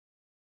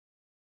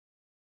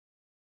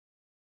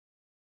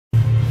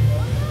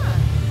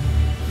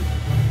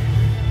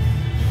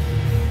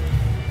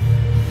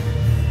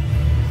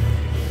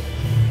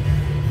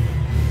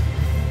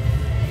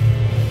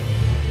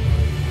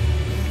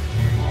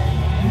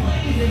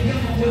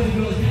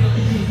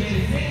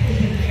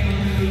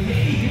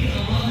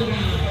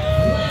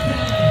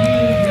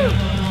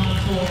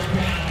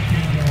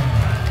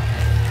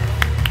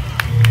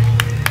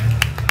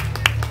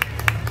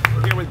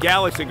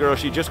Galaxy Girl.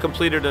 She just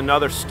completed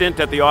another stint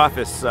at the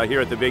office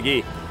here at the Big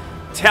E.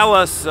 Tell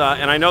us,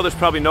 and I know there's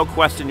probably no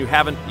question you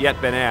haven't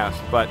yet been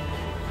asked, but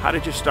how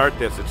did you start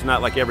this? It's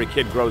not like every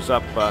kid grows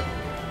up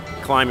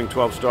climbing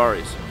 12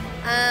 stories.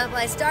 Well,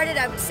 I started,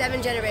 I'm a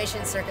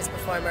 7th-generation circus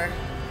performer,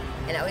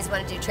 and I always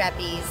wanted to do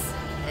trapeze,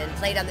 and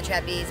played on the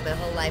trapeze my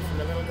whole life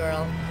from a little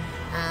girl.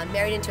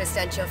 Married into a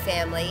stunt show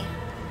family,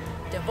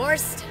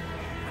 divorced,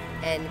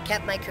 and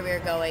kept my career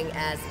going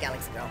as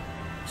Galaxy Girl.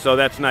 So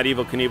that's not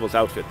Evel Knievel's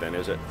outfit then,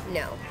 is it?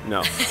 No.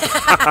 No.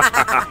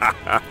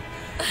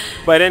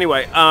 But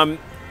anyway,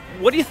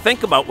 what do you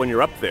think about when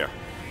you're up there?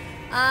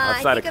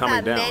 Outside I think of coming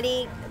about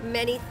down?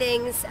 many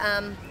things.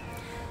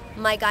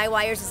 My guy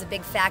wires is a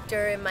big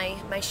factor in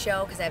my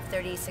show because I have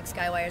 36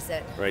 guy wires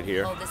that right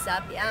here hold this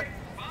up. Yeah.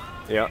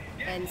 Yeah.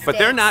 And but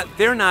they're not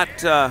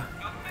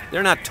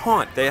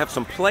taunt. They have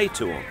some play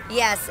to them.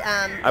 Yes.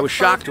 I was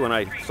shocked when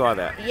I saw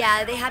that.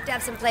 Yeah, they have to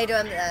have some play to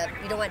them.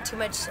 You don't want too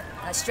much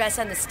stress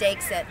on the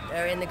stakes that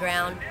are in the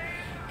ground.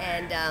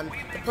 And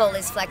the pole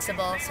is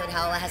flexible, so it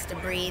all has to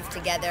breathe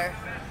together.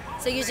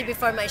 So usually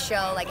before my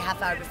show, like a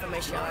half hour before my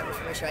show,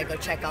 I go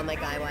check all my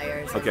guy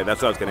wires. Okay,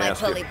 that's what I was going to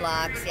ask you. My pulley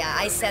blocks, yeah.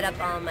 I set up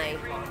all my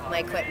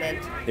equipment.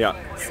 Yeah.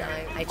 So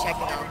I check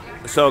it all.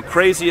 So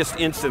craziest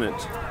incident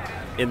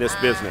in this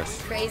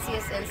business?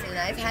 Craziest incident.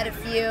 I've had a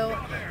few.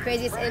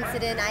 Craziest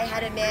incident, I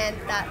had a man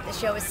thought the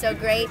show was so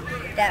great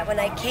that when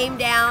I came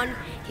down,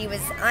 he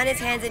was on his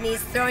hands and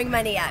knees throwing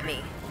money at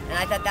me. And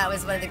I thought that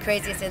was one of the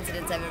craziest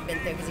incidents I've ever been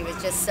through because he was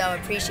just so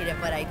appreciative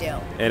of what I do.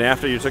 And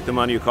after you took the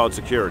money, you called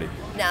security?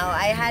 No,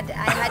 I had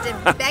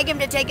to beg him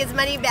to take his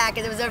money back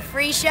because it was a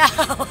free show.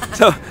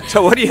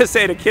 So what do you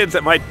say to kids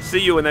that might see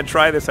you and then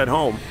try this at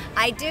home?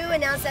 I do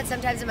announce that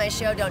sometimes in my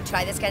show, don't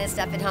try this kind of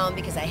stuff at home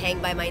because I hang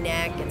by my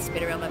neck and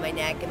spin around by my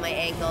neck and my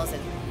ankles.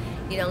 And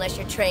you know, unless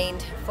you're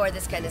trained for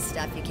this kind of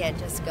stuff, you can't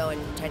just go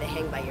and try to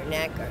hang by your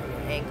neck or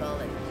your ankle.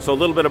 So a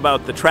little bit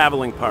about the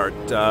traveling part.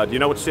 Do you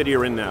know what city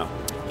you're in now?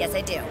 Yes,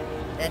 I do.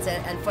 That's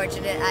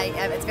unfortunate.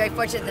 It's very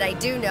fortunate that I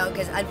do know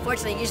because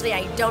unfortunately, usually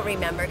I don't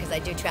remember because I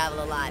do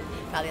travel a lot,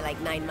 probably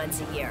like 9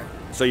 months a year.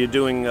 So you're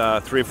doing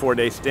 3 or 4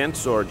 day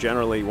stints or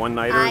generally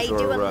one-nighters? I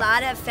do a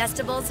lot of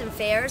festivals and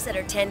fairs that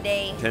are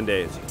 10-day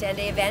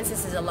 10-day events.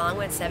 This is a long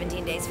one,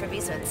 17 days for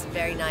me, so it's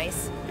very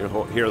nice.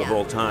 You're here the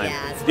whole time.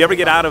 Yeah, do you ever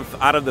get out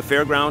of the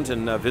fairgrounds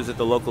and visit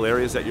the local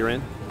areas that you're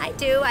in? I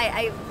do.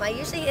 I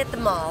usually hit the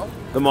mall.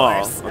 The mall,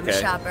 of course. okay. I'm a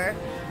shopper,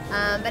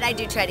 but I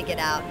do try to get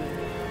out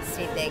and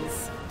see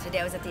things.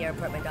 Today I was at the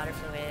airport, my daughter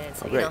flew in,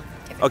 so, you know,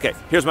 okay,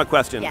 things. Here's my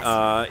question. Yes.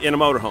 In a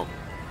motorhome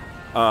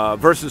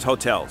versus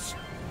hotels.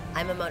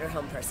 I'm a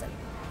motorhome person.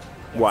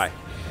 Yes. Why?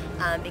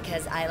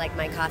 Because I like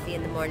my coffee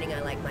in the morning,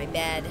 I like my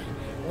bed.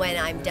 When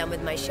I'm done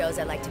with my shows,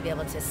 I like to be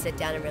able to sit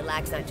down and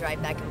relax, not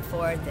drive back and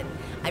forth. And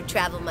I've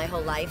traveled my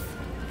whole life,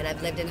 and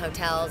I've lived in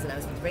hotels, and I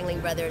was with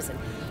Ringling Brothers, and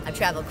I've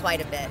traveled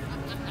quite a bit.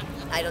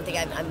 I don't think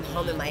I'm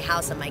home in my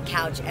house on my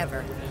couch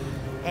ever.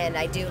 And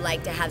I do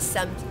like to have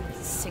some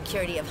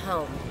security of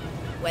home.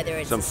 Whether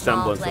it's a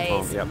small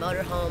place, a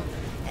motorhome,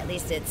 at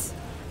least it's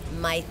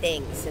my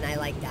things, and I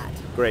like that.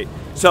 Great.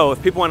 So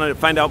if people want to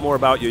find out more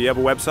about you, you have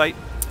a website?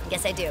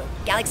 Yes, I do.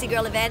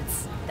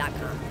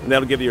 GalaxyGirlEvents.com. And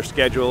that'll give you your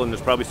schedule, and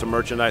there's probably some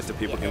merchandise that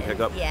people can pick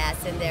up? Yes,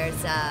 and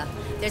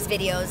there's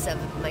videos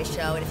of my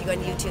show, and if you go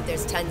on YouTube,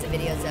 there's tons of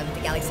videos of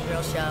the Galaxy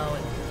Girl show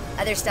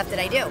and other stuff that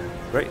I do.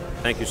 Great.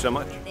 Thank you so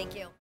much. Thank you.